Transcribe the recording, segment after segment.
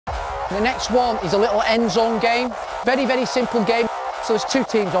The next one is a little end zone game. Very, very simple game. So there's two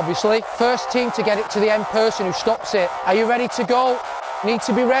teams, obviously. First team to get it to the end person who stops it. Are you ready to go? Need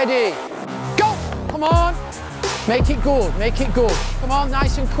to be ready. Go! Come on! Make it good, make it good. Come on,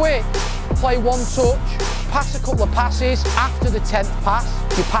 nice and quick. Play one touch, pass a couple of passes. After the 10th pass,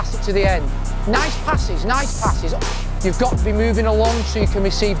 you pass it to the end. Nice passes, nice passes. You've got to be moving along so you can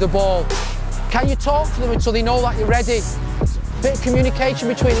receive the ball. Can you talk to them until they know that you're ready? Bit of communication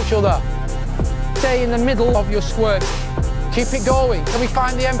between each other. Stay in the middle of your square. Keep it going. Can we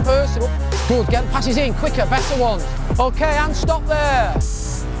find the end person? Good, get the passes in, quicker, better ones. Okay, and stop there.